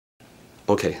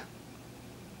Okay.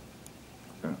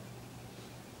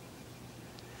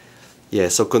 Yeah,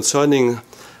 so concerning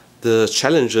the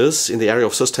challenges in the area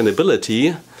of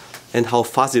sustainability and how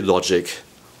fuzzy logic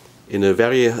in a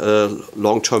very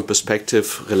long-term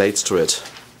perspective relates to it.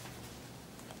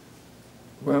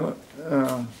 Well,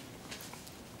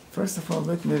 first of all,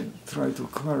 let me try to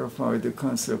clarify the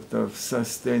concept of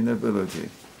sustainability.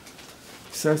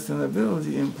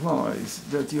 Sustainability implies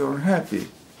that you're happy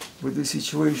with the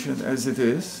situation as it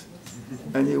is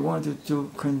and you want it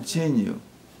to continue.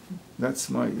 That's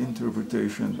my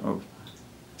interpretation of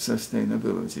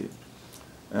sustainability.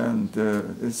 And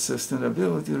its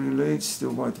sustainability relates to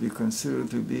what we consider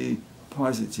to be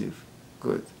positive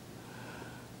good.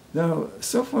 Now,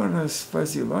 so far as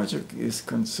fuzzy logic is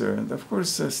concerned, of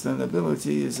course,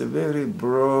 sustainability is a very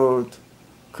broad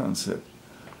concept.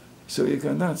 So you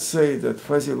cannot say that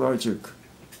fuzzy logic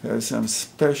has some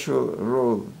special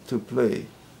role to play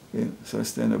in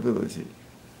sustainability.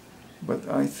 But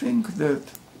I think that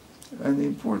an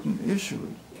important issue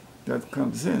that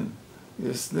comes in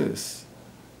is this,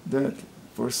 that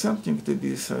for something to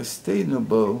be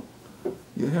sustainable,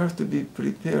 you have to be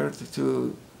prepared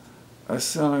to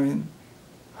assign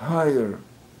higher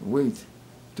weight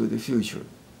to the future,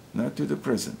 not to the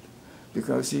present.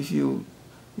 Because if you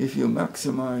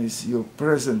maximize your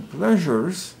present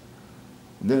pleasures,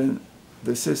 then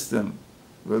the system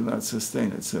will not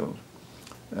sustain itself.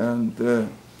 And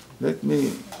let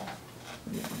me,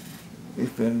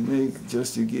 if I may,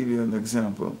 just to give you an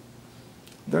example.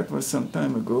 That was some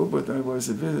time ago, but I was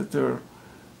a visitor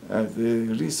at the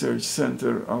research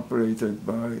center operated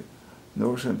by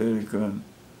North American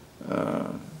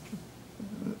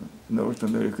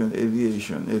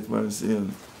Aviation. It was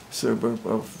in suburb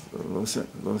of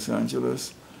Los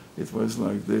Angeles. It was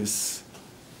like this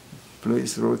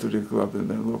place, Rotary Club in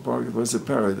Menlo Park. It was a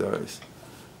paradise.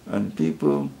 And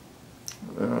people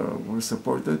were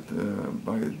supported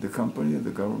by the company and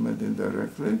the government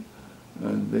indirectly.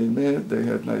 And they met, they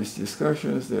had nice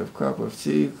discussions, they have a cup of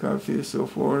tea, coffee, so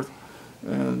forth.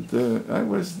 And I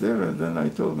was there, and then I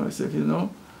told myself, you know,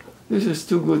 this is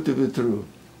too good to be true.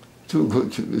 Too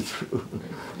good to be true.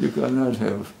 You cannot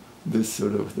have this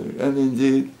sort of thing. And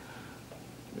indeed,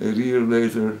 a year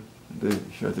later, they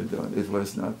shut it down. It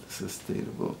was not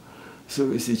sustainable.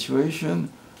 So a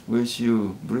situation which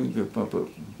you bring up a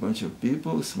bunch of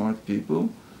people, smart people,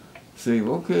 say,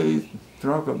 okay,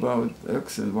 talk about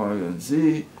X and Y and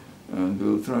Z, and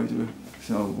we'll try to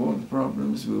solve all the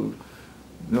problems. We'll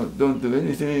don't do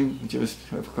anything, just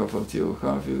have a cup of tea or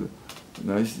coffee,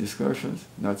 nice discussions,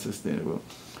 not sustainable.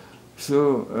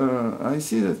 So I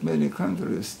see that many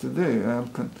countries today, I'm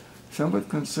somewhat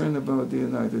concerned about the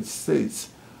United States,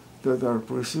 that are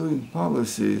pursuing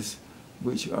policies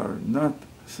which are not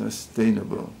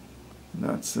sustainable,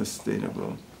 not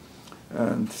sustainable.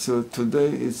 And so today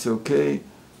it's okay,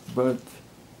 but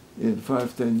in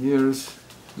 5–10 years,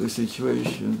 the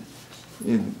situation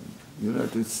in the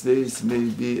United States may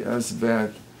be as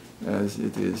bad as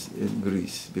it is in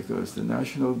Greece, because the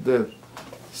national debt,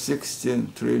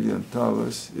 $16 trillion,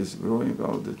 is growing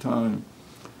all the time.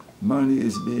 Money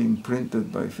is being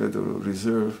printed by Federal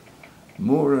Reserve.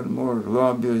 More and more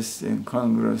lobbyists in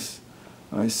Congress.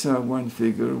 I saw one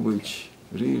figure which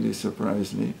really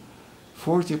surprised me.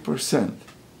 40%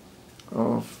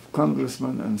 of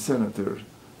congressmen and senators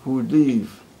who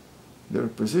leave their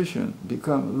position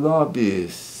become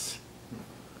lobbyists.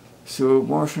 So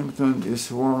Washington is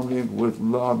swarming with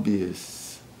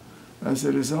lobbyists. As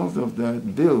a result of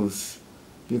that, bills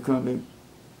becoming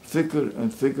thicker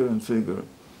and thicker and thicker.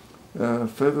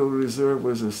 Federal Reserve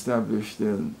was established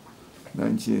in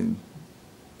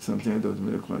 19-something, I don't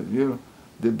remember quite year.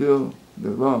 The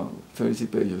law, 30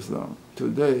 pages long.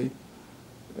 Today,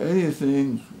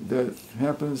 anything that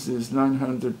happens is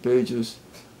 900 pages,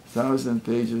 1,000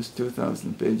 pages,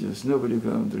 2,000 pages. Nobody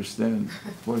can understand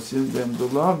what's in them. The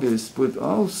lobbyists put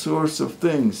all sorts of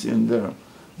things in there.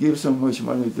 Give so much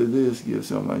money to this, give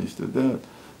so much to that,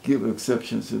 give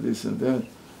exceptions to this and that.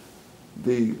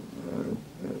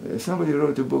 Somebody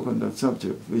wrote a book on that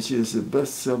subject, which is a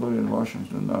bestseller in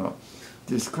Washington now,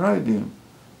 describing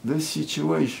this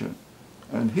situation.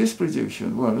 And his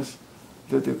prediction was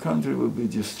that the country will be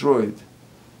destroyed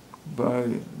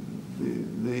by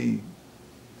the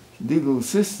legal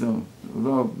system,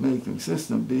 law-making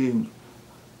system, being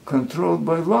controlled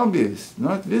by lobbyists,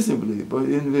 not visibly, but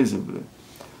invisibly.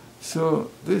 So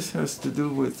this has to do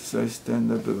with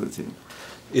sustainability.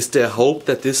 Is there hope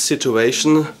that this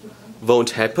situation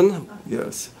won't happen?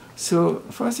 Yes. So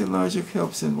fuzzy logic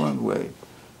helps in one way.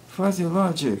 Fuzzy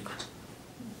logic,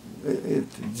 it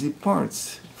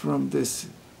departs from this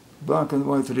black and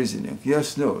white reasoning.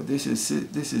 Yes, no, this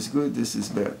is good, this is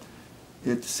bad.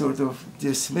 It sort of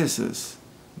dismisses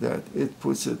that, it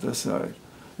puts it aside.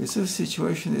 It's a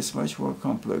situation is much more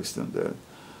complex than that.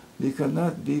 We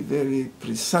cannot be very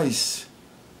precise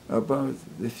about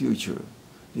the future.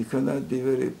 We cannot be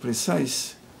very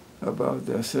precise about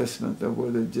the assessment of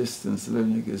whether distance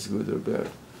learning is good or bad.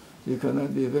 We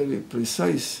cannot be very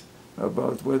precise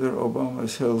about whether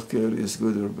Obama's health care is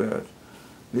good or bad.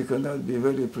 We cannot be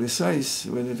very precise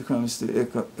when it comes to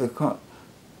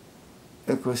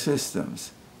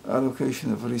ecosystems,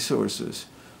 allocation of resources.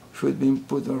 Should we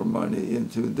put our money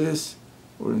into this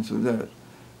or into that?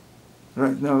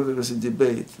 Right now there is a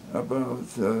debate about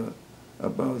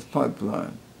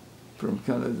pipeline from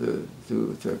Canada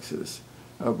to Texas,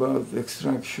 about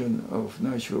extraction of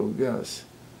natural gas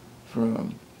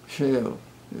from shale,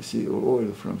 you see, or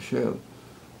oil from shale.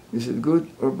 Is it good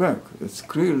or bad? It's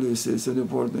clearly it's an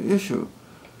important issue.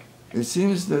 It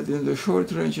seems that in the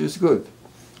short range it's good.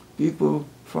 People,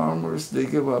 farmers, they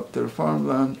give up their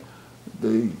farmland,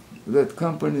 they let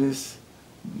companies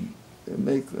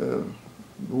make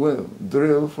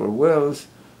drill for wells,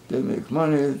 they make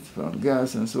money from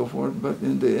gas and so forth, but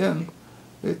in the end,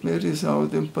 it may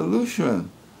result in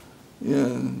pollution,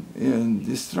 in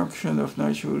destruction of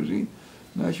natural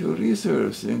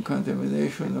reserves, in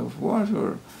contamination of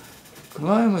water.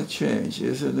 Climate change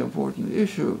is an important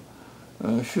issue.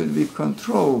 Should we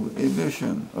control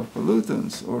emission of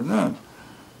pollutants or not?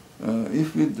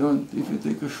 If you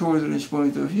take a short-range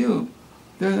point of view,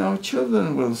 then our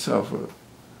children will suffer.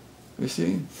 You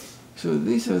see? So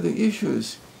these are the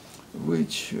issues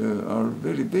which are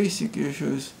very basic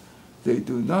issues. They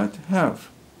do not have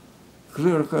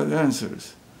clear-cut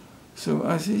answers. So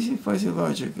I see fuzzy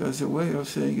logic as a way of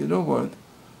saying, you know what,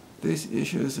 these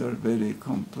issues are very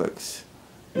complex.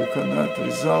 You cannot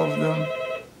resolve them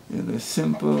in a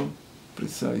simple,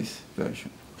 precise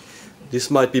fashion. This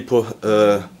might be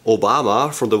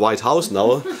Obama from the White House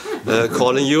now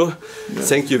calling you. Yes.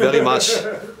 Thank you very much,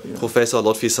 Professor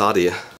Lotfi Zadeh.